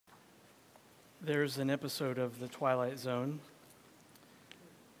There's an episode of The Twilight Zone.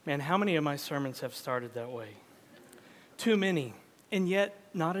 Man, how many of my sermons have started that way? Too many, and yet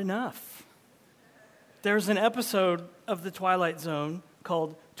not enough. There's an episode of The Twilight Zone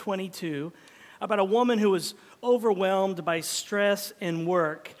called 22 about a woman who was overwhelmed by stress and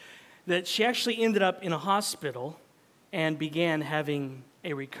work that she actually ended up in a hospital and began having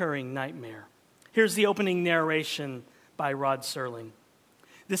a recurring nightmare. Here's the opening narration by Rod Serling.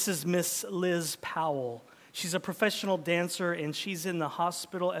 This is Miss Liz Powell. She's a professional dancer, and she's in the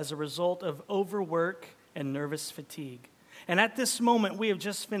hospital as a result of overwork and nervous fatigue. And at this moment, we have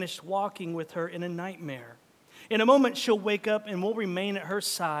just finished walking with her in a nightmare. In a moment, she'll wake up, and we'll remain at her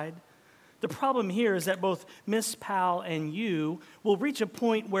side. The problem here is that both Miss Powell and you will reach a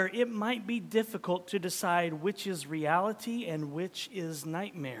point where it might be difficult to decide which is reality and which is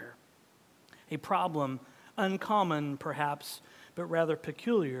nightmare. A problem uncommon, perhaps, but rather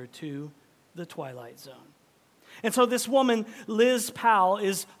peculiar to the Twilight Zone. And so this woman, Liz Powell,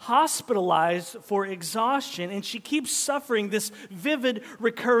 is hospitalized for exhaustion, and she keeps suffering this vivid,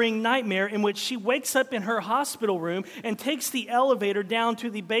 recurring nightmare in which she wakes up in her hospital room and takes the elevator down to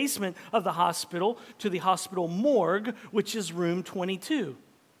the basement of the hospital, to the hospital morgue, which is room 22.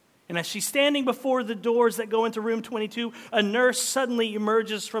 And as she's standing before the doors that go into room 22, a nurse suddenly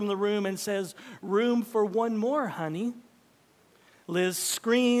emerges from the room and says, "Room for one more, honey." Liz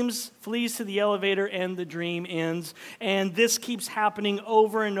screams, flees to the elevator, and the dream ends. And this keeps happening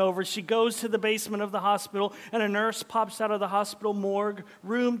over and over. She goes to the basement of the hospital, and a nurse pops out of the hospital morgue,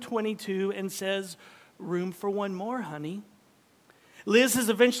 room 22, and says, "Room for one more, honey." Liz is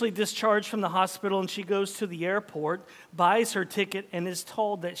eventually discharged from the hospital, and she goes to the airport, buys her ticket, and is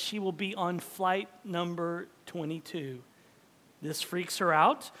told that she will be on flight number 22. This freaks her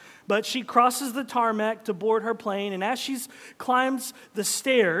out, but she crosses the tarmac to board her plane, and as she climbs the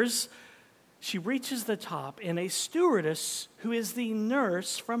stairs, she reaches the top, and a stewardess, who is the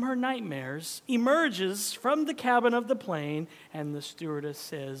nurse from her nightmares, emerges from the cabin of the plane, and the stewardess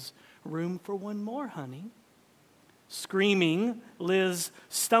says, "Room for one more, honey." Screaming, Liz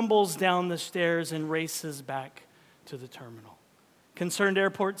stumbles down the stairs and races back to the terminal. Concerned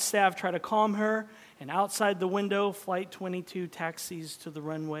airport staff try to calm her, and outside the window, Flight 22 taxis to the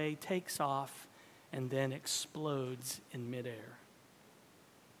runway, takes off, and then explodes in midair.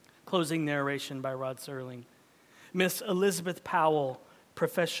 Closing narration by Rod Serling. Miss Elizabeth Powell,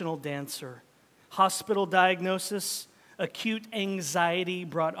 professional dancer. Hospital diagnosis, acute anxiety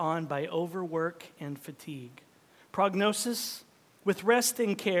brought on by overwork and fatigue. Prognosis, with rest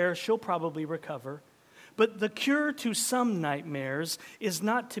and care, she'll probably recover. But the cure to some nightmares is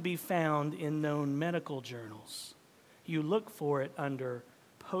not to be found in known medical journals. You look for it under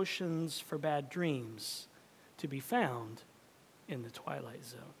Potions for Bad Dreams, to be found in the Twilight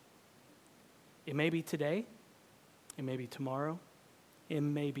Zone. It may be today, it may be tomorrow, it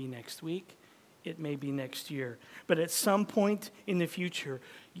may be next week, it may be next year. But at some point in the future,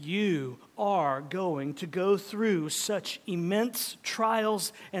 you are going to go through such immense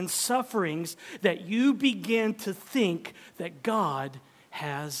trials and sufferings that you begin to think that God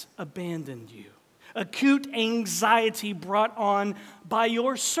has abandoned you. Acute anxiety brought on by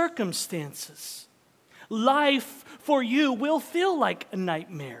your circumstances. Life for you will feel like a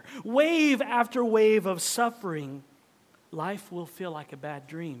nightmare. Wave after wave of suffering. Life will feel like a bad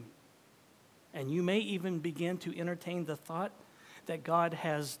dream. And you may even begin to entertain the thought that God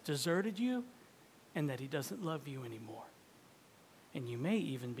has deserted you and that He doesn't love you anymore. And you may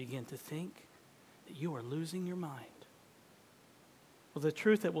even begin to think that you are losing your mind. Well, the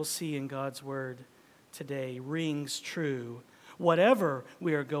truth that we'll see in God's Word today rings true, whatever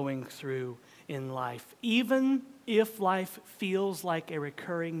we are going through in life, even if life feels like a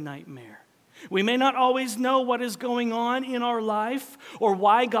recurring nightmare. We may not always know what is going on in our life or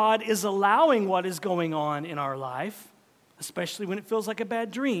why God is allowing what is going on in our life, especially when it feels like a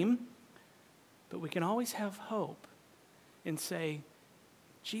bad dream. But we can always have hope and say,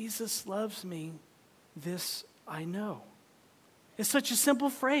 "Jesus loves me, this I know." It's such a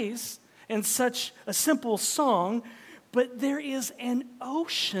simple phrase and such a simple song, but there is an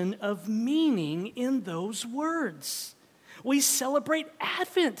ocean of meaning in those words. We celebrate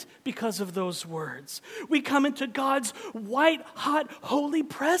Advent because of those words. We come into God's white, hot, holy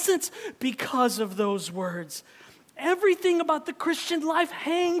presence because of those words. Everything about the Christian life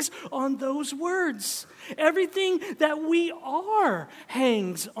hangs on those words. Everything that we are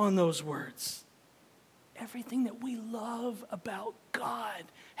hangs on those words. Everything that we love about God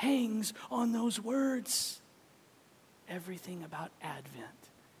hangs on those words. Everything about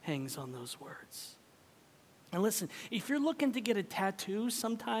Advent hangs on those words. And listen, if you're looking to get a tattoo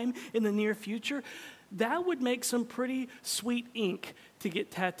sometime in the near future, that would make some pretty sweet ink to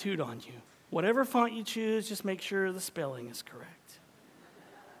get tattooed on you. Whatever font you choose, just make sure the spelling is correct.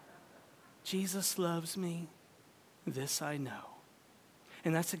 Jesus loves me, this I know.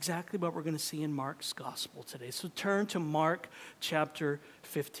 And that's exactly what we're going to see in Mark's gospel today. So turn to Mark chapter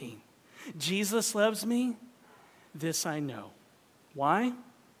 15. Jesus loves me, this I know. Why?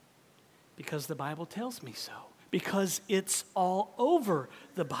 Because the Bible tells me so. Because it's all over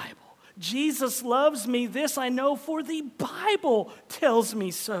the Bible. Jesus loves me, this I know, for the Bible tells me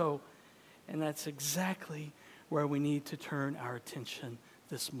so. And that's exactly where we need to turn our attention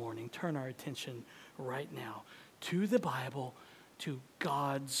this morning. Turn our attention right now to the Bible, to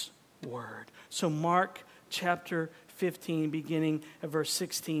God's Word. So Mark chapter 15, beginning at verse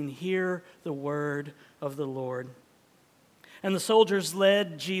 16, hear the word of the Lord. And the soldiers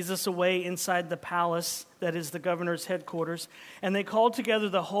led Jesus away inside the palace, that is the governor's headquarters, and they called together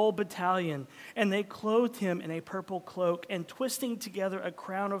the whole battalion, and they clothed him in a purple cloak, and twisting together a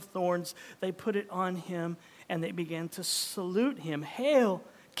crown of thorns, they put it on him, and they began to salute him. Hail,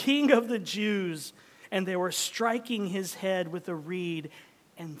 King of the Jews! And they were striking his head with a reed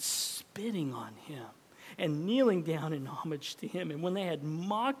and spitting on him and kneeling down in homage to him. And when they had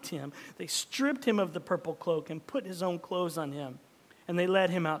mocked him, they stripped him of the purple cloak and put his own clothes on him. And they led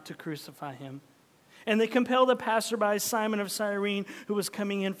him out to crucify him. And they compelled a passerby, Simon of Cyrene, who was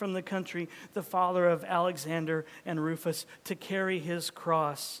coming in from the country, the father of Alexander and Rufus, to carry his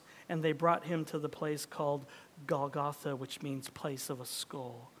cross. And they brought him to the place called Golgotha, which means place of a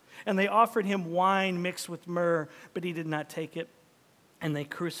skull. And they offered him wine mixed with myrrh, but he did not take it. And they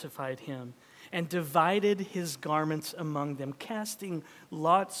crucified him and divided his garments among them, casting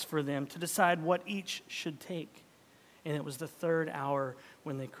lots for them to decide what each should take. And it was the third hour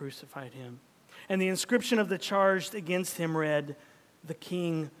when they crucified him. And the inscription of the charge against him read, "The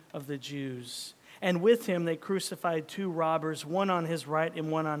King of the Jews." And with him they crucified two robbers, one on his right and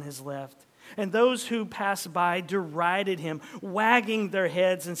one on his left. And those who passed by derided him, wagging their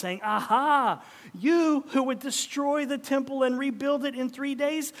heads and saying, "Aha, you who would destroy the temple and rebuild it in 3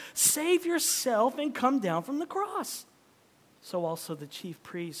 days, save yourself and come down from the cross." So also the chief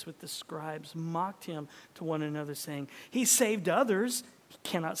priests with the scribes mocked him to one another, saying, "He saved others, he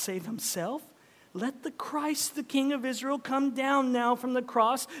cannot save himself. Let the Christ, the King of Israel, come down now from the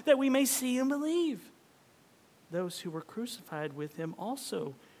cross that we may see and believe." Those who were crucified with him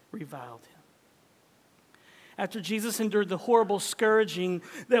also reviled him. After Jesus endured the horrible scourging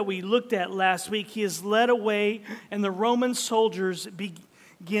that we looked at last week, he is led away, and the Roman soldiers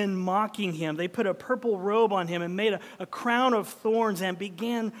begin mocking him. They put a purple robe on him and made a crown of thorns and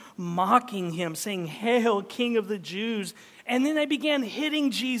began mocking him, saying, "Hail, King of the Jews." And then they began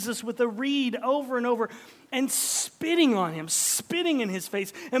hitting Jesus with a reed over and over and spitting on him, spitting in his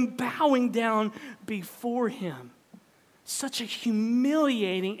face and bowing down before him. Such a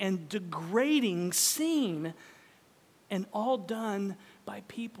humiliating and degrading scene, and all done by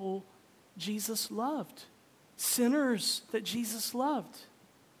people Jesus loved, sinners that Jesus loved.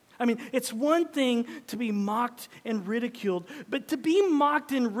 I mean, it's one thing to be mocked and ridiculed, but to be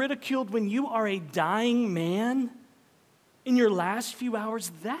mocked and ridiculed when you are a dying man in your last few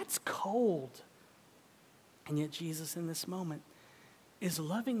hours, that's cold. And yet Jesus in this moment is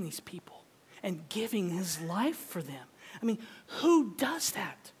loving these people and giving his life for them. I mean, who does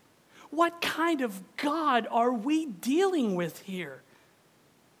that? What kind of God are we dealing with here?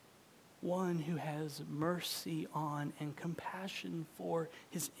 One who has mercy on and compassion for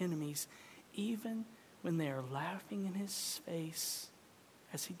his enemies, even when they are laughing in his face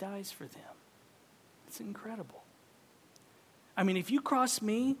as he dies for them. It's incredible. I mean, if you cross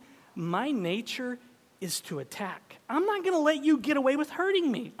me, my nature is to attack. I'm not going to let you get away with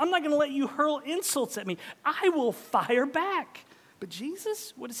hurting me. I'm not going to let you hurl insults at me. I will fire back. But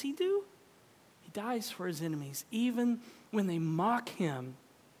Jesus, what does he do? He dies for his enemies, even when they mock him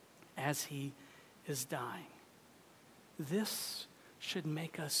as he is dying. This should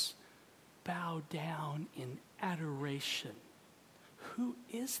make us bow down in adoration. Who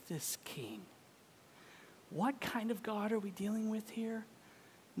is this king? What kind of God are we dealing with here?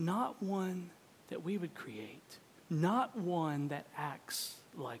 Not one that we would create, not one that acts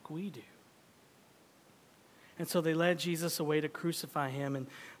like we do. And so they led Jesus away to crucify him, and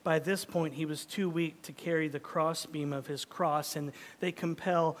by this point he was too weak to carry the crossbeam of his cross, and they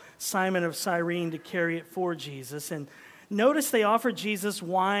compel Simon of Cyrene to carry it for Jesus. And Notice they offered Jesus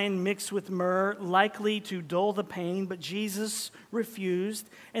wine mixed with myrrh, likely to dull the pain, but Jesus refused.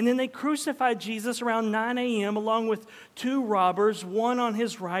 And then they crucified Jesus around 9 a.m. along with two robbers, one on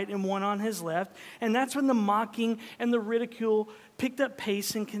his right and one on his left. And that's when the mocking and the ridicule picked up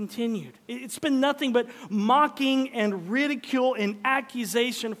pace and continued. It's been nothing but mocking and ridicule and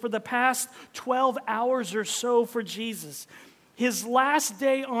accusation for the past 12 hours or so for Jesus. His last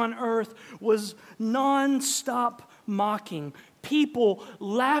day on earth was nonstop mocking, people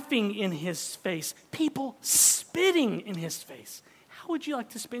laughing in his face, people spitting in his face. How would you like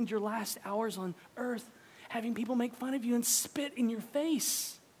to spend your last hours on earth having people make fun of you and spit in your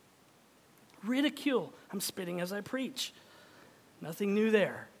face? Ridicule. I'm spitting as I preach. Nothing new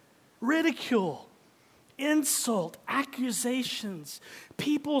there. Ridicule, insult, accusations,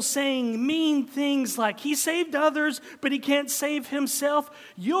 people saying mean things like, he saved others, but he can't save himself.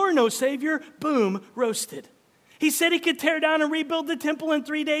 You're no savior. Boom, roasted. He said he could tear down and rebuild the temple in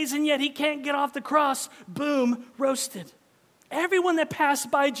 3 days, and yet he can't get off the cross. Boom, roasted. Everyone that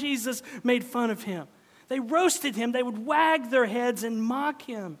passed by Jesus made fun of him. They roasted him. They would wag their heads and mock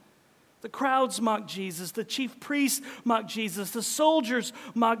him. The crowds mocked Jesus. The chief priests mocked Jesus. The soldiers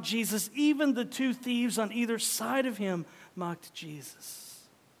mocked Jesus. Even the two thieves on either side of him mocked Jesus.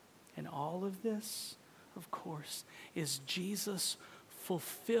 And all of this, of course, is Jesus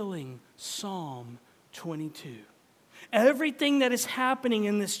fulfilling Psalm 22. Everything that is happening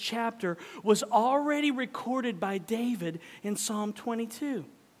in this chapter was already recorded by David in Psalm 22.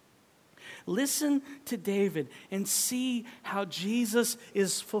 Listen to David and see how Jesus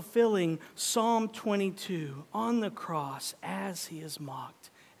is fulfilling Psalm 22 on the cross as he is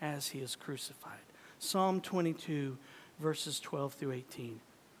mocked, as he is crucified. Psalm 22, verses 12 through 18.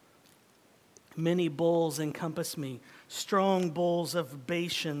 Many bulls encompass me. Strong bulls of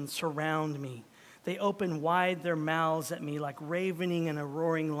Bashan surround me. They open wide their mouths at me like ravening and a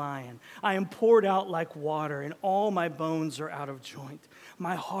roaring lion. I am poured out like water, and all my bones are out of joint.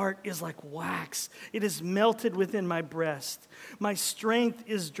 My heart is like wax. It is melted within my breast. My strength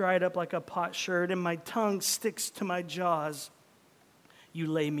is dried up like a potsherd, and my tongue sticks to my jaws. You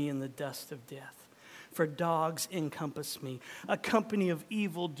lay me in the dust of death. For dogs encompass me. A company of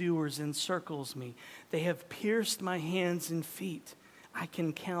evildoers encircles me. They have pierced my hands and feet. I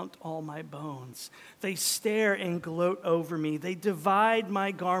can count all my bones. They stare and gloat over me. They divide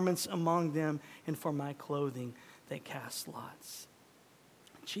my garments among them, and for my clothing they cast lots.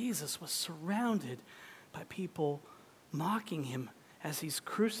 Jesus was surrounded by people mocking him as he's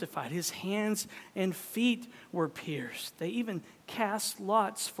crucified. His hands and feet were pierced. They even cast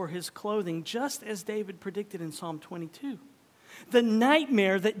lots for his clothing, just as David predicted in Psalm 22. The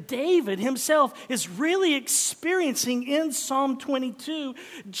nightmare that David himself is really experiencing in Psalm 22,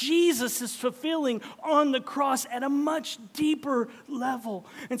 Jesus is fulfilling on the cross at a much deeper level.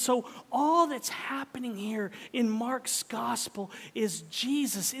 And so all that's happening here in Mark's gospel is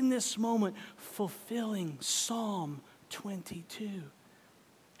Jesus in this moment fulfilling Psalm 22.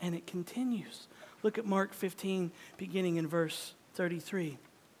 And it continues. Look at Mark 15, beginning in verse 33.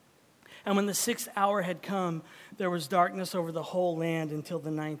 And when the 6th hour had come, there was darkness over the whole land until the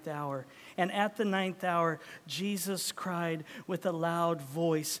 9th hour. And at the 9th hour, Jesus cried with a loud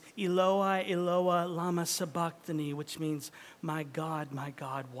voice, Eloi, Eloi, lama sabachthani, which means, my God,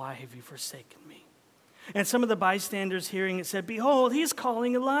 why have you forsaken me? And some of the bystanders hearing it said, behold, he's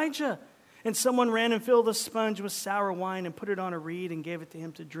calling Elijah. And someone ran and filled a sponge with sour wine and put it on a reed and gave it to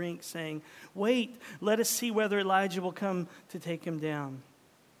him to drink, saying, wait, let us see whether Elijah will come to take him down.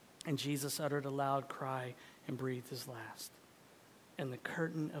 And Jesus uttered a loud cry and breathed his last. And the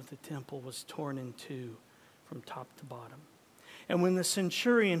curtain of the temple was torn in two from top to bottom. And when the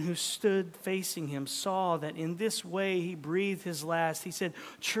centurion who stood facing him saw that in this way he breathed his last, he said,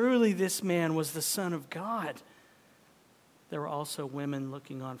 truly this man was the Son of God. There were also women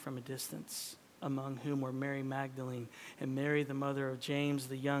looking on from a distance, among whom were Mary Magdalene and Mary the mother of James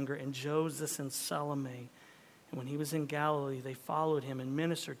the younger and Joseph and Salome. And when he was in Galilee, they followed him and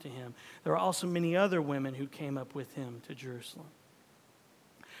ministered to him. There were also many other women who came up with him to Jerusalem.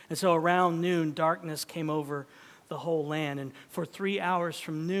 And so around noon, darkness came over the whole land. And for 3 hours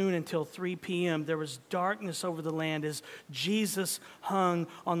from noon until 3 p.m., there was darkness over the land as Jesus hung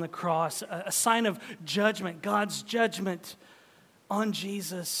on the cross, a sign of judgment, God's judgment on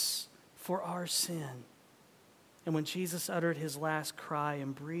Jesus for our sin. And when Jesus uttered his last cry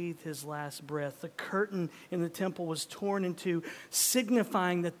and breathed his last breath, the curtain in the temple was torn in two,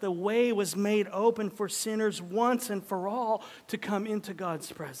 signifying that the way was made open for sinners once and for all to come into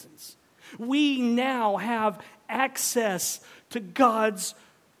God's presence. We now have access to God's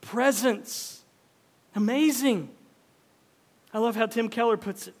presence. Amazing. I love how Tim Keller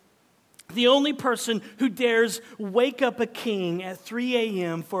puts it. The only person who dares wake up a king at 3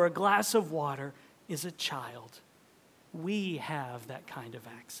 a.m. for a glass of water is a child. We have that kind of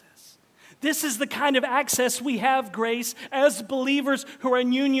access. This is the kind of access we have, Grace, as believers who are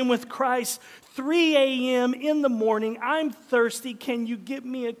in union with Christ. 3 a.m. in the morning, I'm thirsty. Can you give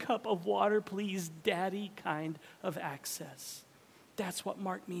me a cup of water, please, Daddy? Kind of access. That's what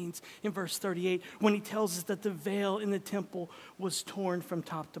Mark means in verse 38 when he tells us that the veil in the temple was torn from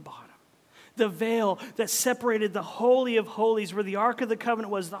top to bottom. The veil that separated the Holy of Holies, where the Ark of the Covenant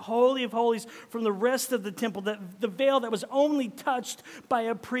was, the Holy of Holies, from the rest of the temple, the veil that was only touched by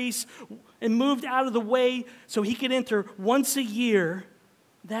a priest and moved out of the way so he could enter once a year,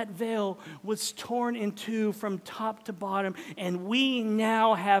 that veil was torn in two from top to bottom, and we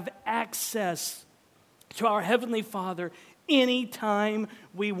now have access to our Heavenly Father anytime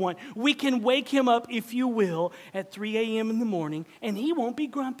we want. We can wake him up, if you will, at 3 a.m. in the morning, and he won't be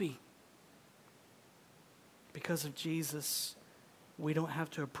grumpy. Because of Jesus, we don't have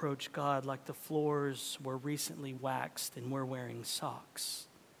to approach God like the floors were recently waxed and we're wearing socks.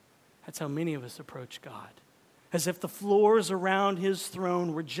 That's how many of us approach God. As if the floors around his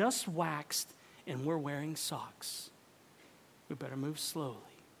throne were just waxed and we're wearing socks. We better move slowly.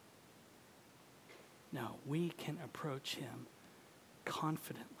 No, we can approach him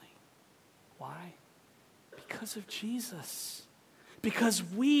confidently. Why? Because of Jesus. Because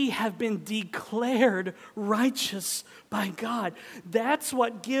we have been declared righteous by God. That's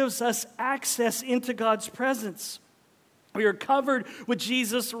what gives us access into God's presence. We are covered with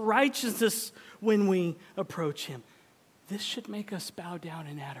Jesus' righteousness when we approach him. This should make us bow down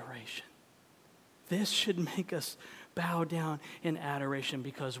in adoration. This should make us bow down in adoration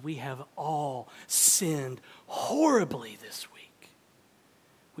because we have all sinned horribly this week.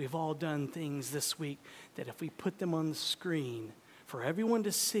 We've all done things this week that if we put them on the screen for everyone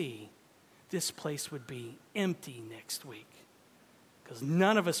to see, this place would be empty next week because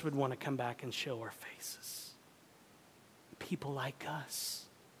none of us would want to come back and show our faces. People like us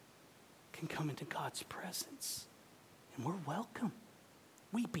can come into God's presence and we're welcome.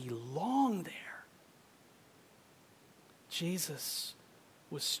 We belong there. Jesus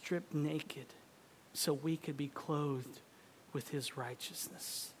was stripped naked so we could be clothed with his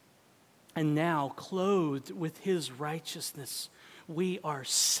righteousness. And now, clothed with his righteousness, we are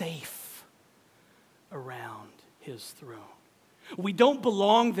safe around his throne. We don't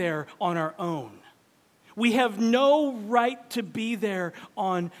belong there on our own. We have no right to be there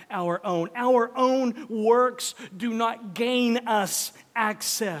on our own. Our own works do not gain us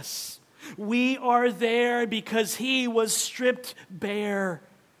access. We are there because he was stripped bare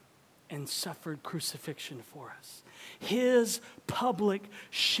and suffered crucifixion for us. His public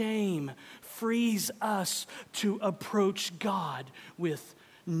shame frees us to approach God with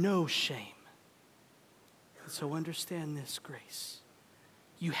no shame. And so understand this, Grace.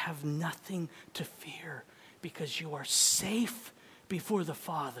 You have nothing to fear because you are safe before the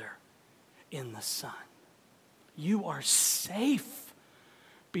Father in the Son. You are safe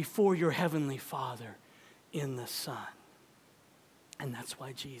before your Heavenly Father in the Son. And that's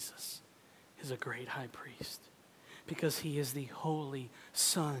why Jesus is a great high priest, because he is the holy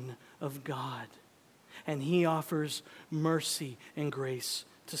Son of God. And he offers mercy and grace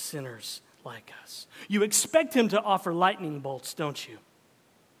to sinners like us. You expect him to offer lightning bolts, don't you?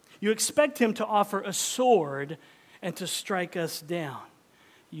 You expect him to offer a sword and to strike us down.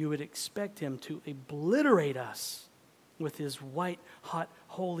 You would expect him to obliterate us with his white-hot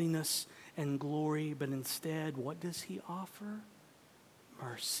holiness and glory. But instead, what does he offer?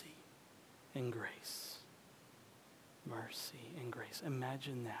 Mercy and grace. Mercy and grace.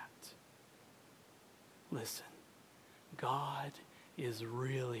 Imagine that. Listen, God is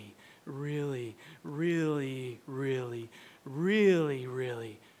really, really, really, really, really,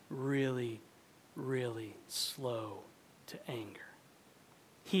 really, really, really slow to anger.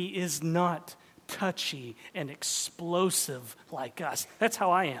 He is not touchy and explosive like us. That's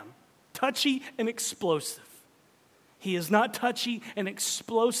how I am. Touchy and explosive. He is not touchy and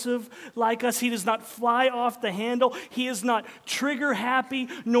explosive like us. He does not fly off the handle. He is not trigger happy,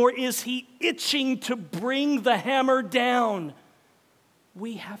 nor is he itching to bring the hammer down.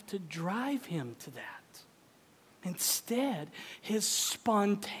 We have to drive him to that. Instead, his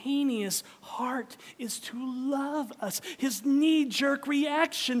spontaneous heart is to love us. His knee-jerk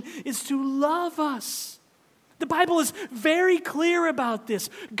reaction is to love us. The Bible is very clear about this.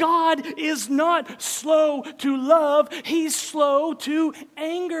 God is not slow to love. He's slow to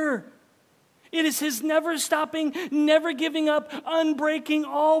anger. It is his never stopping, never giving up, unbreaking,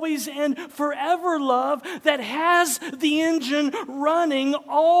 always and forever love that has the engine running,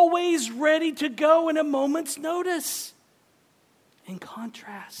 always ready to go in a moment's notice. In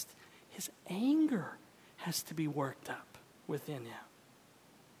contrast, his anger has to be worked up within him.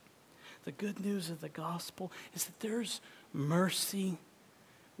 The good news of the gospel is that there's mercy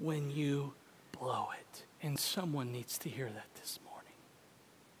when you blow it. And someone needs to hear that this morning.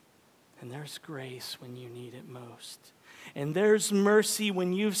 And there's grace when you need it most. And there's mercy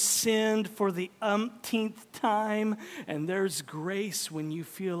when you've sinned for the umpteenth time. And there's grace when you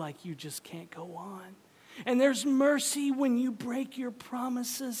feel like you just can't go on. And there's mercy when you break your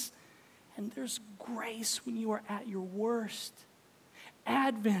promises. And there's grace when you are at your worst.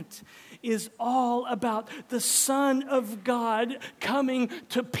 Advent is all about the Son of God coming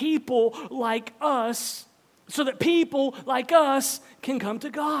to people like us so that people like us can come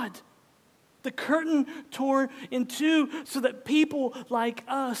to God. The curtain torn in two so that people like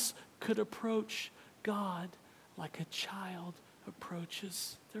us could approach God like a child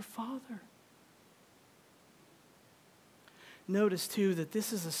approaches their father. Notice too that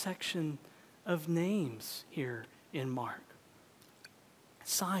this is a section of names here in Mark.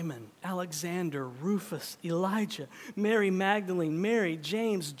 Simon, Alexander, Rufus, Elijah, Mary Magdalene, Mary,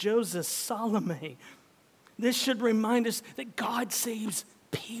 James, Joseph, Salome. This should remind us that God saves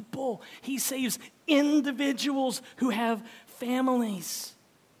people. He saves individuals who have families.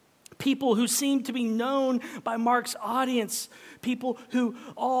 People who seem to be known by Mark's audience. People who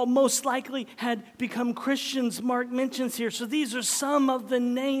all most likely had become Christians, Mark mentions here. So these are some of the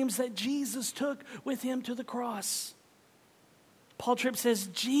names that Jesus took with him to the cross. Paul Tripp says,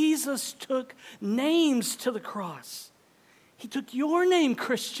 Jesus took names to the cross. He took your name,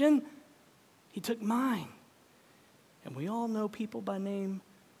 Christian. He took mine. And we all know people by name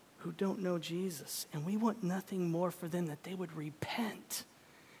who don't know Jesus. And we want nothing more for them that they would repent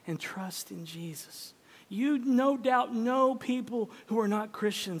and trust in Jesus. You no doubt know people who are not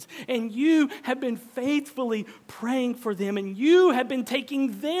Christians. And you have been faithfully praying for them. And you have been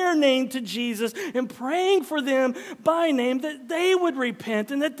taking their name to Jesus and praying for them by name that they would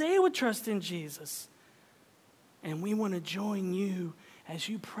repent and that they would trust in Jesus. And we want to join you as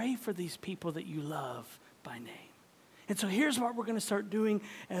you pray for these people that you love by name. And so here's what we're going to start doing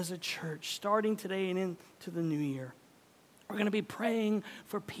as a church, starting today and into the new year. We're going to be praying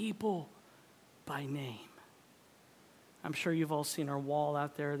for people by name. I'm sure you've all seen our wall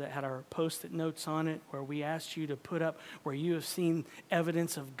out there that had our Post-it notes on it where we asked you to put up where you have seen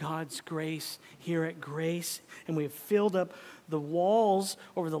evidence of God's grace here at Grace. And we have filled up the walls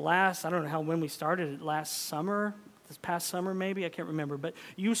over the last, I don't know when we started it, last summer, this past summer maybe, I can't remember. But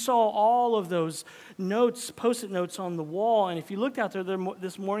you saw all of those notes, Post-it notes on the wall. And if you looked out there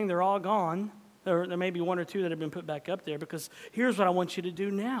this morning, they're all gone. There may be one or two that have been put back up there because here's what I want you to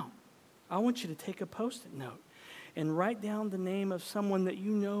do now. I want you to take a Post-it note and write down the name of someone that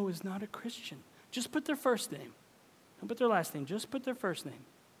you know is not a Christian. Just put their first name. Don't put their last name. Just put their first name.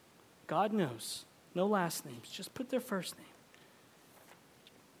 God knows. No last names. Just put their first name.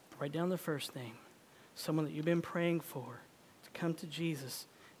 Write down their first name. Someone that you've been praying for to come to Jesus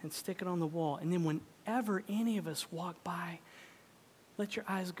and stick it on the wall. And then whenever any of us walk by, let your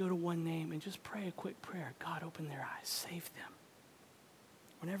eyes go to one name and just pray a quick prayer. God, open their eyes. Save them.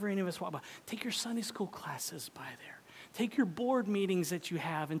 Whenever any of us walk by, take your Sunday school classes by there. Take your board meetings that you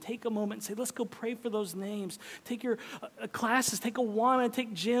have and take a moment and say, let's go pray for those names. Take your classes, take Awana,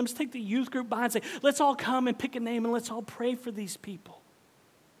 take gyms, take the youth group by and say, let's all come and pick a name and let's all pray for these people.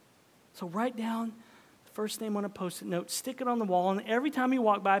 So write down the first name on a Post-it note, stick it on the wall, and every time you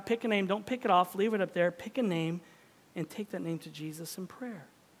walk by, pick a name. Don't pick it off, leave it up there. Pick a name and take that name to Jesus in prayer.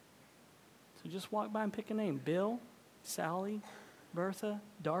 So just walk by and pick a name. Bill, Sally, Bertha,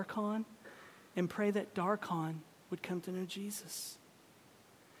 Darkon, and pray that Darkon would come to know Jesus.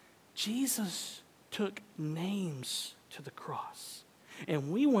 Jesus took names to the cross. And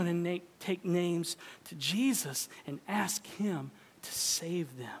we want to take names to Jesus and ask him to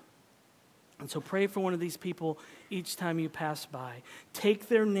save them. And so pray for one of these people each time you pass by. Take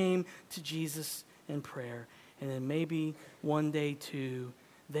their name to Jesus in prayer. And then maybe one day too,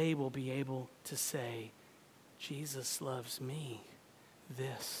 they will be able to say, Jesus loves me.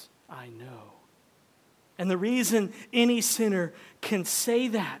 This I know. And the reason any sinner can say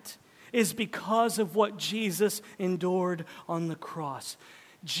that is because of what Jesus endured on the cross.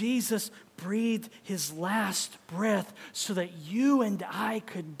 Jesus breathed his last breath so that you and I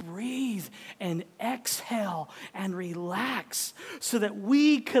could breathe and exhale and relax, so that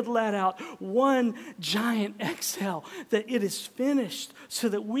we could let out one giant exhale, that it is finished, so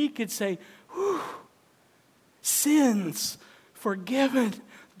that we could say, Sins forgiven,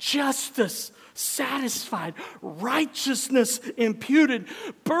 justice satisfied, righteousness imputed,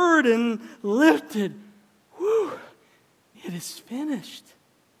 burden lifted. Whew, it is finished.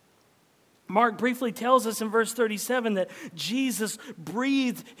 Mark briefly tells us in verse 37 that Jesus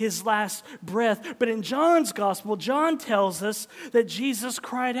breathed his last breath. But in John's gospel, John tells us that Jesus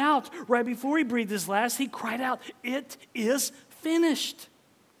cried out right before he breathed his last. He cried out, "It is finished."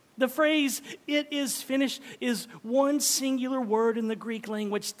 The phrase, "it is finished," is one singular word in the Greek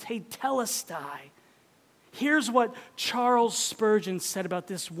language, tetelestai. Here's what Charles Spurgeon said about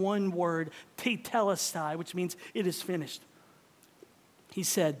this one word, tetelestai, which means it is finished. He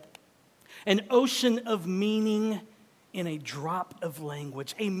said, "An ocean of meaning in a drop of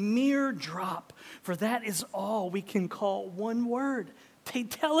language, a mere drop, for that is all we can call one word,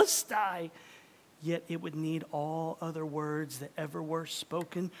 tetelestai. Yet it would need all other words that ever were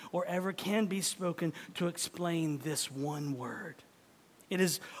spoken or ever can be spoken to explain this one word. It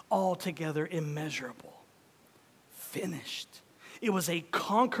is altogether immeasurable. Finished." It was a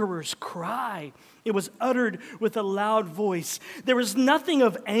conqueror's cry. It was uttered with a loud voice. There is nothing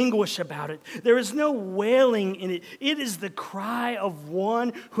of anguish about it. There is no wailing in it. It is the cry of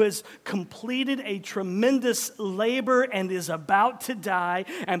one who has completed a tremendous labor and is about to die.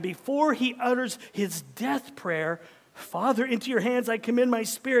 And before he utters his death prayer, "Father, into your hands I commend my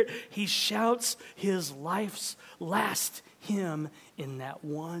spirit," he shouts his life's last hymn in that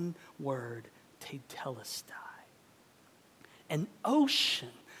one word, tetelestai. An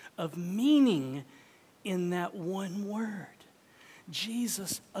ocean of meaning in that one word.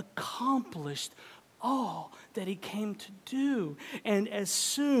 Jesus accomplished all that he came to do. And as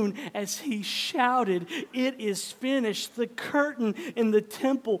soon as he shouted, "It is finished," the curtain in the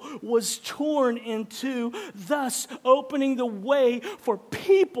temple was torn in two, thus opening the way for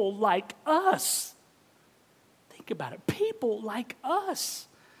people like us. Think about it, people like us.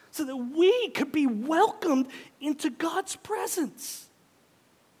 So that we could be welcomed into God's presence.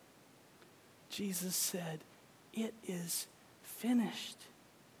 Jesus said, "It is finished."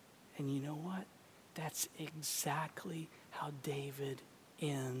 And you know what? That's exactly how David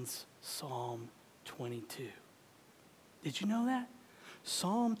ends Psalm 22. Did you know that?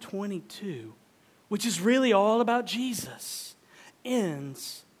 Psalm 22, which is really all about Jesus,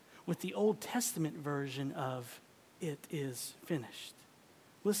 ends with the Old Testament version of "It is finished."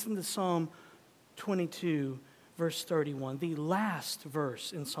 Listen to Psalm 22, verse 31, the last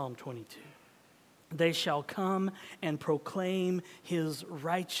verse in Psalm 22. "They shall come and proclaim his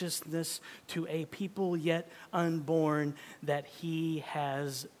righteousness to a people yet unborn, that he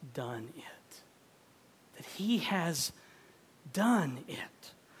has done it." That he has done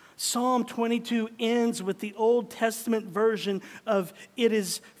it. Psalm 22 ends with the Old Testament version of "it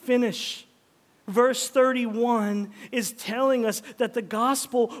is finished." Verse 31 is telling us that the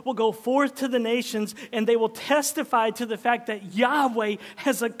gospel will go forth to the nations and they will testify to the fact that Yahweh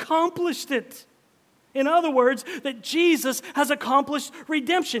has accomplished it. In other words, that Jesus has accomplished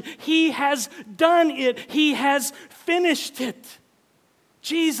redemption. He has done it. He has finished it.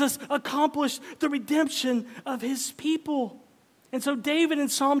 Jesus accomplished the redemption of his people. And so David in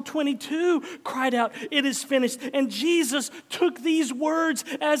Psalm 22 cried out, "It is finished." And Jesus took these words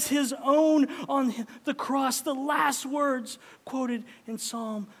as his own on the cross. The last words quoted in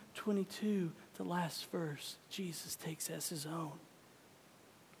Psalm 22, the last verse, Jesus takes as his own.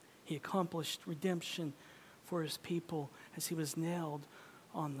 He accomplished redemption for his people as he was nailed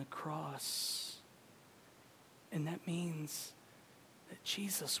on the cross. And that means that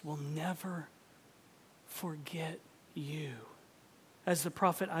Jesus will never forget you. As the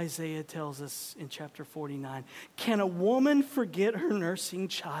prophet Isaiah tells us in chapter 49, "Can a woman forget her nursing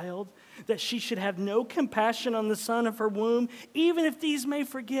child, that she should have no compassion on the son of her womb? Even if these may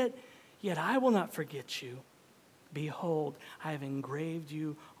forget, yet I will not forget you. Behold, I have engraved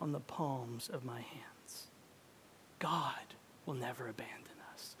you on the palms of my hands." God will never abandon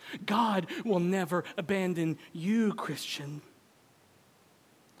us. God will never abandon you, Christian.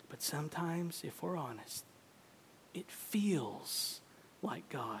 But sometimes, if we're honest, it feels like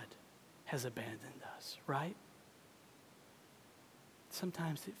God has abandoned us, right?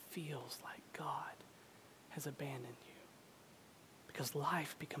 Sometimes it feels like God has abandoned you because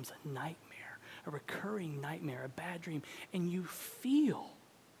life becomes a nightmare, a recurring nightmare, a bad dream, and you feel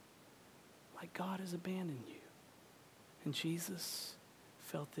like God has abandoned you. And Jesus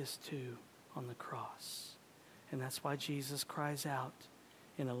felt this too on the cross. And that's why Jesus cries out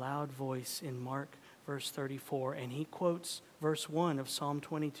in a loud voice in Mark verse 34, and he quotes verse 1 of Psalm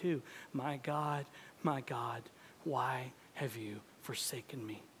 22, my God, why have you forsaken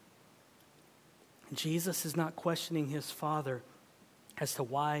me?" Jesus is not questioning his Father as to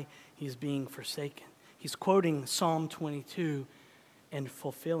why he's being forsaken. He's quoting Psalm 22 and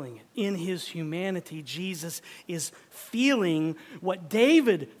fulfilling it. In his humanity, Jesus is feeling what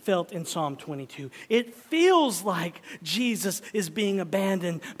David felt in Psalm 22. It feels like Jesus is being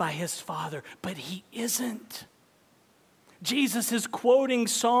abandoned by his Father, but he isn't. Jesus is quoting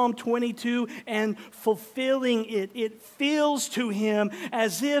Psalm 22 and fulfilling it. It feels to him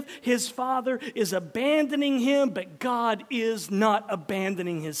as if his Father is abandoning him, but God is not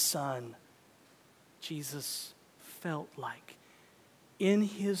abandoning his Son. Jesus felt like, in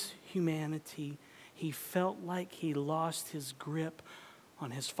his humanity, he felt like he lost his grip on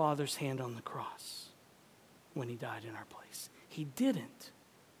his Father's hand on the cross when he died in our place. He didn't.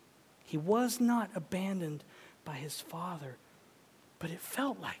 He was not abandoned by his Father, but it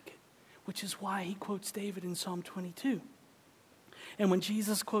felt like it, which is why he quotes David in Psalm 22. And when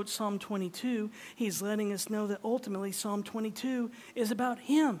Jesus quotes Psalm 22, he's letting us know that ultimately Psalm 22 is about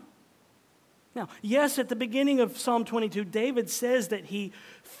him. Now, yes, at the beginning of Psalm 22, David says that he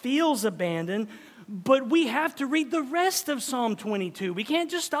feels abandoned, but we have to read the rest of Psalm 22. We can't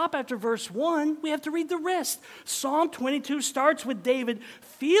just stop after verse 1. We have to read the rest. Psalm 22 starts with David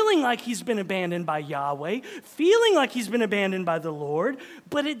feeling like he's been abandoned by Yahweh, feeling like he's been abandoned by the Lord,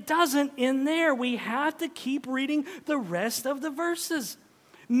 but it doesn't end there. We have to keep reading the rest of the verses.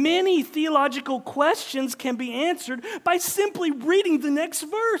 Many theological questions can be answered by simply reading the next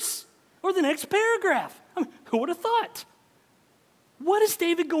verse or the next paragraph. I mean, who would have thought? What does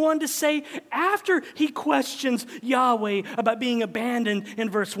David go on to say after he questions Yahweh about being abandoned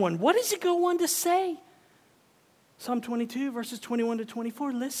in verse 1? What does he go on to say? Psalm 22, verses 21 to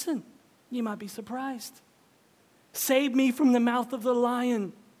 24. Listen, you might be surprised. Save me from the mouth of the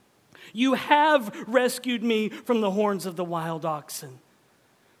lion. You have rescued me from the horns of the wild oxen.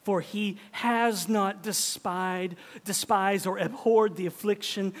 For he has not despised or abhorred the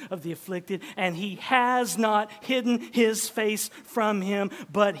affliction of the afflicted, and he has not hidden his face from him,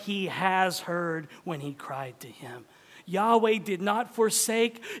 but he has heard when he cried to him. Yahweh did not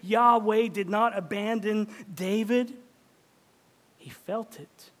forsake, Yahweh did not abandon David. He felt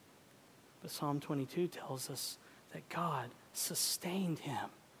it. But Psalm 22 tells us that God sustained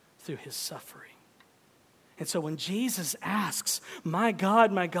him through his suffering. And so when Jesus asks, my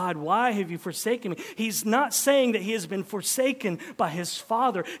God, why have you forsaken me? He's not saying that he has been forsaken by his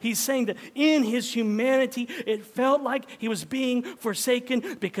Father. He's saying that in his humanity, it felt like he was being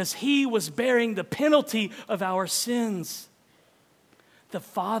forsaken because he was bearing the penalty of our sins. The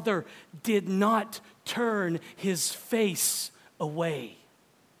Father did not turn his face away.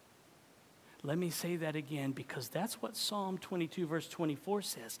 Let me say that again, because that's what Psalm 22 verse 24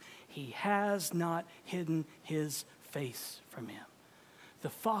 says. He has not hidden his face from him.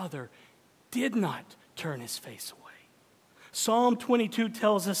 The Father did not turn his face away. Psalm 22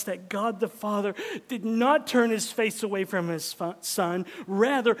 tells us that God the Father did not turn his face away from his Son.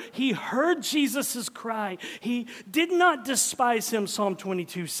 Rather, he heard Jesus' cry. He did not despise him, Psalm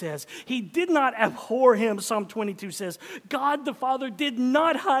 22 says. He did not abhor him, Psalm 22 says. God the Father did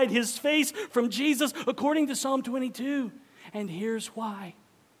not hide his face from Jesus, according to Psalm 22. And here's why.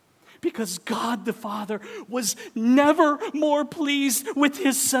 Because God the Father was never more pleased with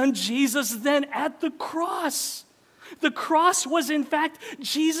his Son Jesus than at the cross. The cross was, in fact,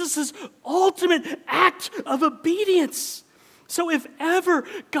 Jesus' ultimate act of obedience. So if ever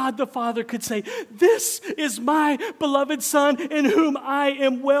God the Father could say, this is my beloved Son in whom I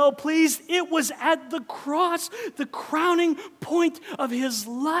am well pleased, it was at the cross, the crowning point of his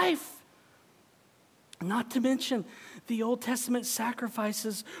life. Not to mention, the Old Testament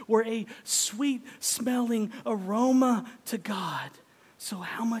sacrifices were a sweet-smelling aroma to God. So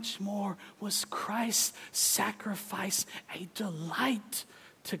how much more was Christ's sacrifice a delight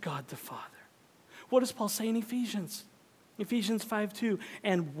to God the Father? What does Paul say in Ephesians? Ephesians 5:2,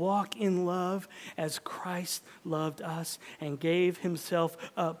 and walk in love as Christ loved us and gave himself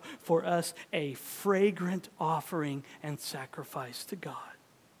up for us, a fragrant offering and sacrifice to God.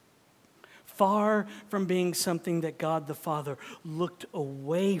 Far from being something that God the Father looked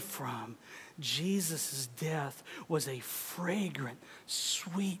away from, Jesus' death was a fragrant,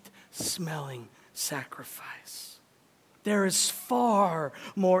 sweet-smelling sacrifice. There is far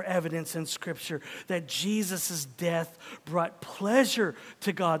more evidence in Scripture that Jesus' death brought pleasure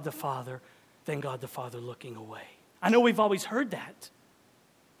to God the Father than God the Father looking away. I know we've always heard that.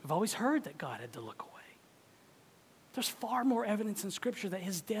 We've always heard that God had to look away. There's far more evidence in Scripture that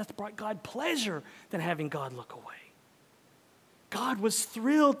his death brought God pleasure than having God look away. God was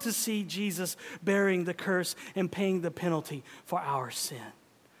thrilled to see Jesus bearing the curse and paying the penalty for our sin.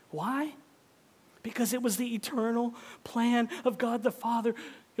 Why? because it was the eternal plan of God the Father.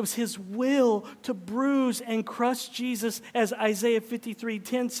 It was his will to bruise and crush Jesus, as Isaiah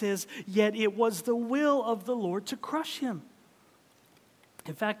 53:10 says, yet it was the will of the Lord to crush him.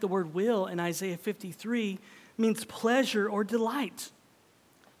 In fact, the word will in Isaiah 53 means pleasure or delight.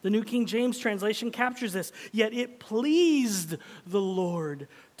 The New King James translation captures this. Yet it pleased the Lord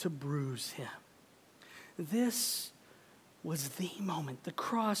to bruise him. This was the moment. The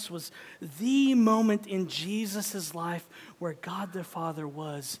cross was the moment in Jesus' life where God the Father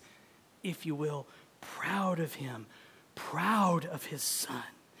was, if you will, proud of him, proud of his Son.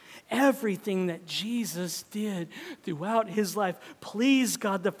 Everything that Jesus did throughout his life pleased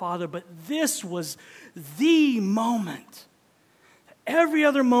God the Father, but this was the moment. Every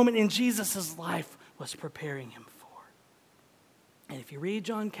other moment in Jesus' life was preparing him for. And if you read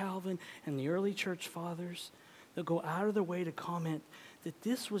John Calvin and the early church fathers, they'll go out of their way to comment that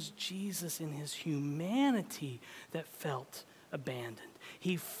this was Jesus in his humanity that felt abandoned.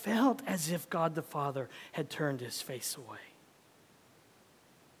 He felt as if God the Father had turned his face away.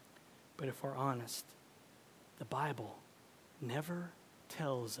 But if we're honest, the Bible never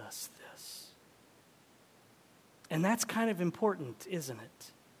tells us this. And that's kind of important, isn't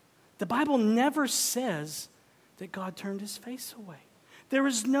it? The Bible never says that God turned his face away. There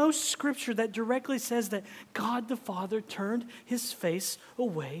is no scripture that directly says that God the Father turned his face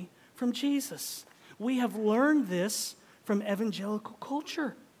away from Jesus. We have learned this from evangelical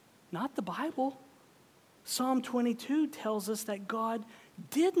culture, not the Bible. Psalm 22 tells us that God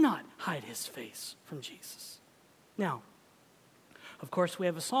did not hide his face from Jesus. Now, of course, we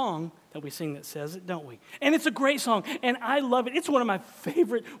have a song that we sing that says it, don't we? And it's a great song, and I love it. It's one of my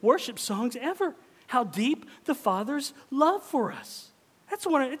favorite worship songs ever. How deep the Father's love for us.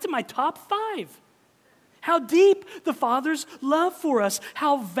 It's in my top 5. How deep the Father's love for us.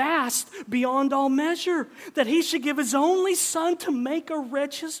 How vast beyond all measure. That he should give his only Son to make a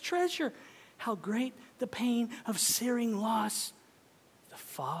wretch his treasure. How great the pain of searing loss. The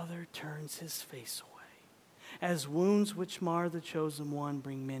Father turns his face away. As wounds which mar the chosen one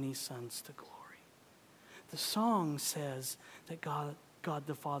bring many sons to glory. The song says that God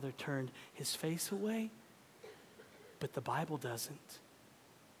the Father turned his face away, but the Bible doesn't.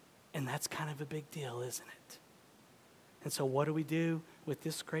 And that's kind of a big deal, isn't it? And so what do we do with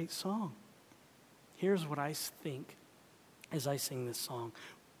this great song? Here's what I think as I sing this song,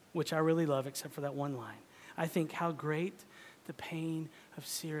 which I really love except for that one line. I think how great the pain of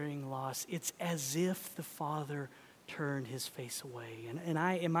searing loss. It's as if the Father turned his face away. And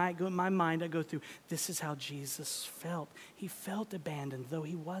in my mind, I go through, this is how Jesus felt. He felt abandoned, though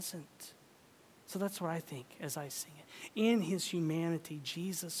he wasn't. So that's what I think as I sing it. In his humanity,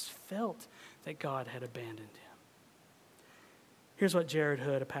 Jesus felt that God had abandoned him. Here's what Jared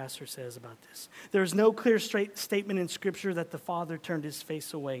Hood, a pastor, says about this. There's no clear straight statement in Scripture that the Father turned his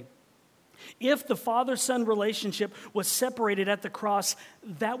face away. If the father-son relationship was separated at the cross,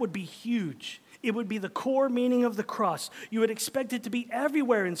 that would be huge. It would be the core meaning of the cross. You would expect it to be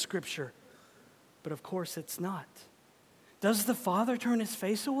everywhere in Scripture. But of course it's not. Does the Father turn his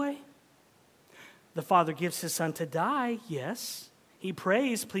face away? The Father gives his Son to die, yes. He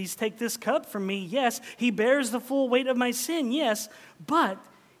prays, please take this cup from me, yes. He bears the full weight of my sin, yes. But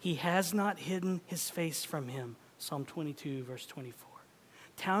he has not hidden his face from him. Psalm 22, verse 24.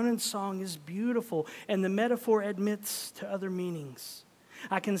 Town and song is beautiful, and the metaphor admits to other meanings.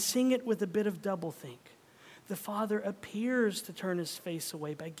 I can sing it with a bit of doublethink. The Father appears to turn his face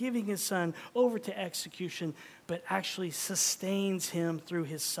away by giving his Son over to execution, but actually sustains him through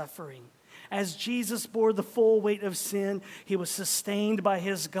his suffering. As Jesus bore the full weight of sin, he was sustained by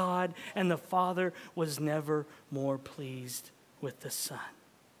his God, and the Father was never more pleased with the Son.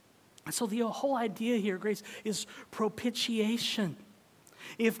 And so the whole idea here, Grace, is propitiation.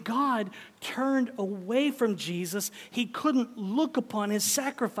 If God turned away from Jesus, he couldn't look upon his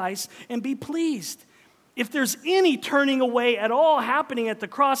sacrifice and be pleased. If there's any turning away at all happening at the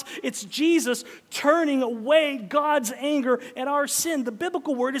cross, it's Jesus turning away God's anger at our sin. The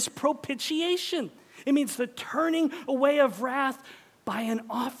biblical word is propitiation. It means the turning away of wrath by an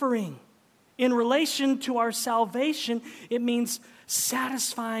offering. In relation to our salvation, it means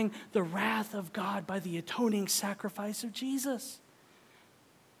satisfying the wrath of God by the atoning sacrifice of Jesus.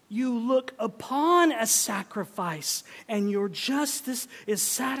 You look upon a sacrifice, and your justice is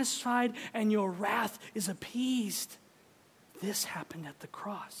satisfied, and your wrath is appeased. This happened at the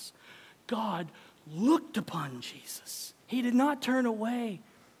cross. God looked upon Jesus. He did not turn away,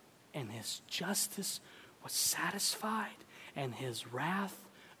 and his justice was satisfied, and his wrath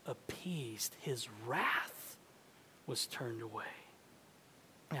appeased. His wrath was turned away.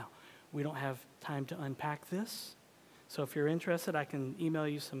 Now, We don't have time to unpack this. So if you're interested, I can email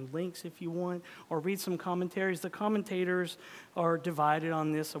you some links if you want, or read some commentaries. The commentators are divided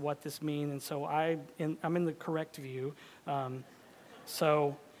on this, of what this means, and so I'm in the correct view.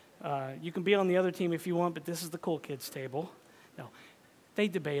 So you can be on the other team if you want, but this is the cool kids table. No, they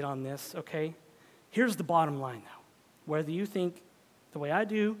debate on this, okay? Here's the bottom line, though. Whether you think the way I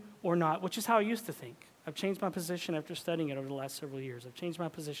do or not, which is how I used to think. I've changed my position after studying it over the last several years. I've changed my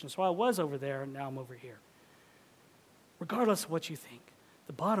position. So I was over there, and now I'm over here. Regardless of what you think,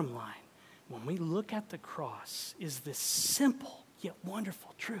 the bottom line, when we look at the cross, is this simple yet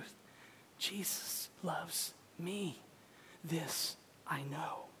wonderful truth. Jesus loves me. This I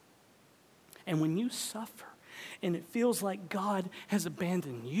know. And when you suffer and it feels like God has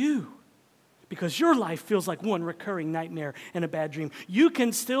abandoned you because your life feels like one recurring nightmare and a bad dream, you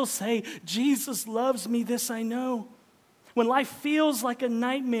can still say, Jesus loves me, this I know. When life feels like a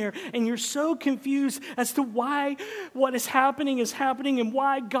nightmare and you're so confused as to why what is happening and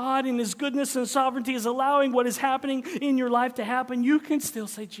why God in His goodness and sovereignty is allowing what is happening in your life to happen, you can still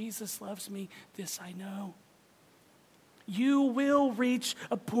say, Jesus loves me, this I know. You will reach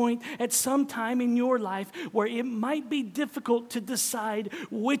a point at some time in your life where it might be difficult to decide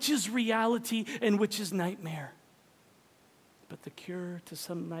which is reality and which is nightmare. But the cure to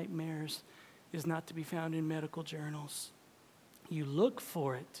some nightmares is not to be found in medical journals. You look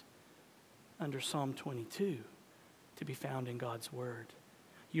for it under Psalm 22 to be found in God's Word.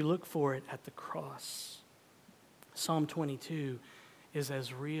 You look for it at the cross. Psalm 22 is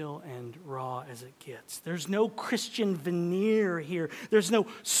as real and raw as it gets. There's no Christian veneer here. There's no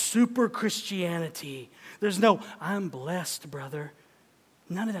super Christianity. There's no, I'm blessed, brother.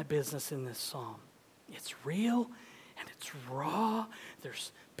 None of that business in this psalm. It's real and it's raw.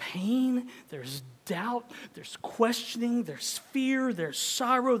 There's pain, there's doubt, there's questioning, there's fear, there's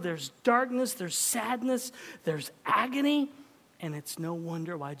sorrow, there's darkness, there's sadness, there's agony. And it's no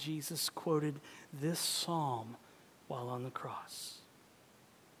wonder why Jesus quoted this psalm while on the cross.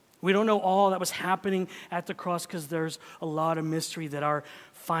 We don't know all that was happening at the cross because there's a lot of mystery that our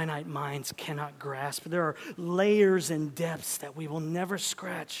finite minds cannot grasp. There are layers and depths that we will never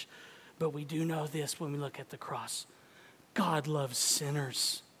scratch, but we do know this when we look at the cross. God loves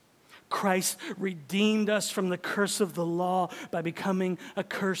sinners. Christ redeemed us from the curse of the law by becoming a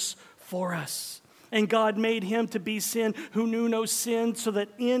curse for us. And God made Him to be sin who knew no sin, so that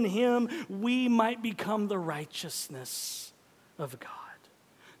in Him we might become the righteousness of God.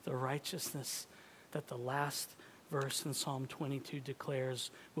 The righteousness that the last verse in Psalm 22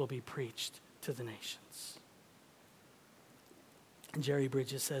 declares will be preached to the nations. And Jerry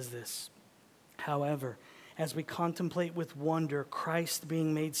Bridges says this, however, as we contemplate with wonder Christ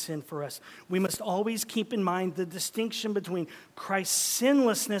being made sin for us, we must always keep in mind the distinction between Christ's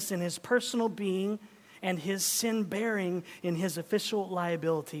sinlessness in His personal being and His sin-bearing in His official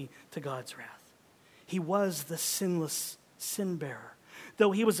liability to God's wrath. He was the sinless sin-bearer.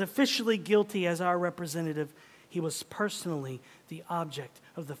 Though He was officially guilty as our representative, He was personally the object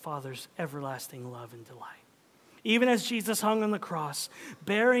of the Father's everlasting love and delight. Even as Jesus hung on the cross,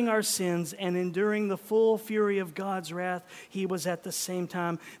 bearing our sins and enduring the full fury of God's wrath, He was at the same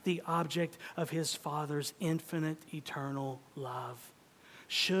time the object of His Father's infinite, eternal love.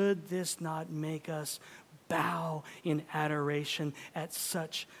 Should this not make us bow in adoration at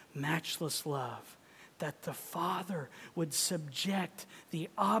such matchless love, that the Father would subject the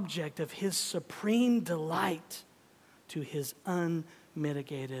object of His supreme delight to His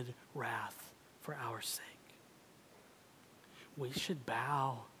unmitigated wrath for our sake? We should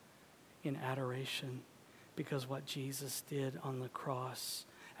bow in adoration because what Jesus did on the cross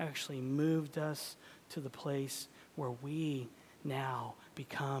actually moved us to the place where we now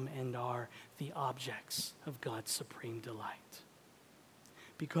become and are the objects of God's supreme delight.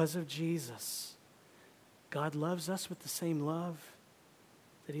 Because of Jesus, God loves us with the same love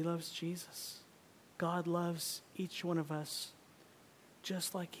that He loves Jesus. God loves each one of us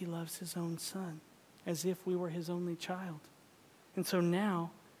just like He loves His own Son, as if we were His only child. And so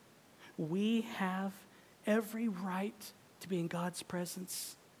now, we have every right to be in God's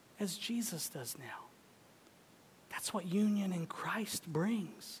presence as Jesus does now. That's what union in Christ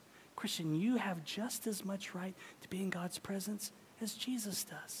brings. Christian, you have just as much right to be in God's presence as Jesus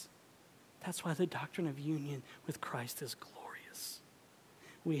does. That's why the doctrine of union with Christ is glorious.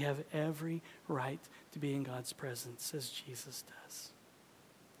 We have every right to be in God's presence as Jesus does.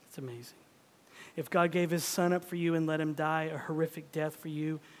 It's amazing. If God gave His Son up for you and let Him die a horrific death for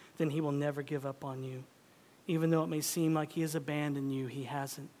you, then He will never give up on you. Even though it may seem like He has abandoned you, He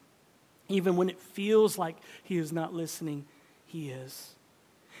hasn't. Even when it feels like He is not listening, He is.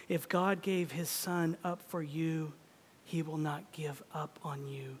 If God gave his Son up for you, he will not give up on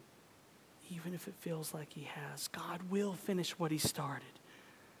you, even if it feels like he has. God will finish what he started.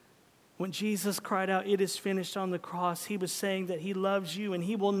 When Jesus cried out, "It is finished," on the cross, he was saying that he loves you and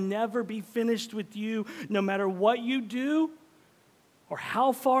he will never be finished with you, no matter what you do or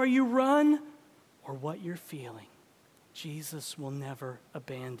how far you run or what you're feeling. Jesus will never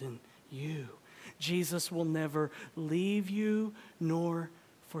abandon you. Jesus will never leave you nor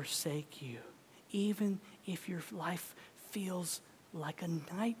forsake you. Even if your life feels like a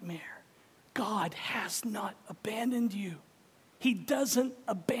nightmare, God has not abandoned you. He doesn't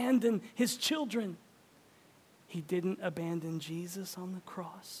abandon his children. He didn't abandon Jesus on the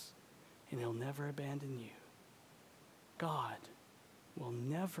cross, and he'll never abandon you. God will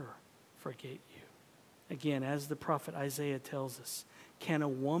never forget you. Again, as the prophet Isaiah tells us, can a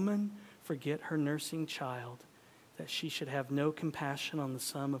woman forget her nursing child, that she should have no compassion on the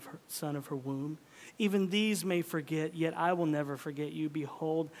son of her womb? Even these may forget, yet I will never forget you.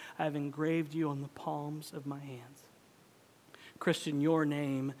 Behold, I have engraved you on the palms of my hands. Christian, your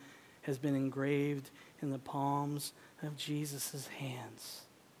name has been engraved in the palms of Jesus' hands.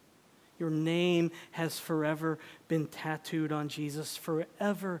 Your name has forever been tattooed on Jesus,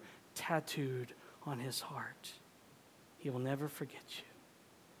 forever tattooed on his heart. He will never forget you.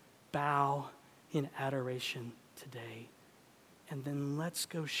 Bow in adoration today, and then let's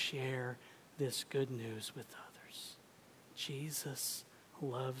go share this good news with others. Jesus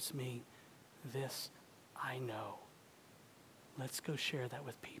loves me. This I know. Let's go share that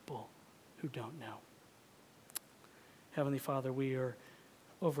with people who don't know. Heavenly Father, we are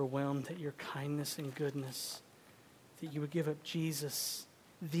overwhelmed at your kindness and goodness, that you would give up Jesus,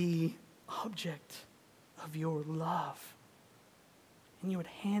 the object of your love, and you would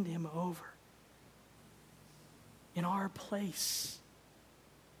hand him over in our place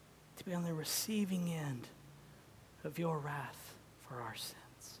to be on the receiving end of your wrath for our sins.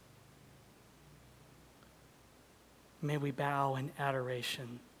 May we bow in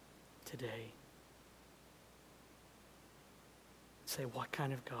adoration today. Say, what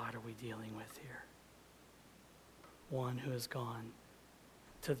kind of God are we dealing with here? One who has gone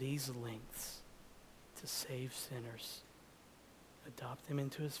to these lengths to save sinners, adopt them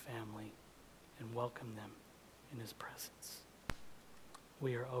into his family, and welcome them in his presence.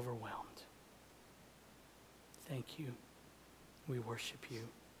 We are overwhelmed. Thank you. We worship you.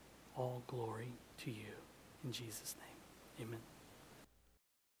 All glory to you. In Jesus' name, amen.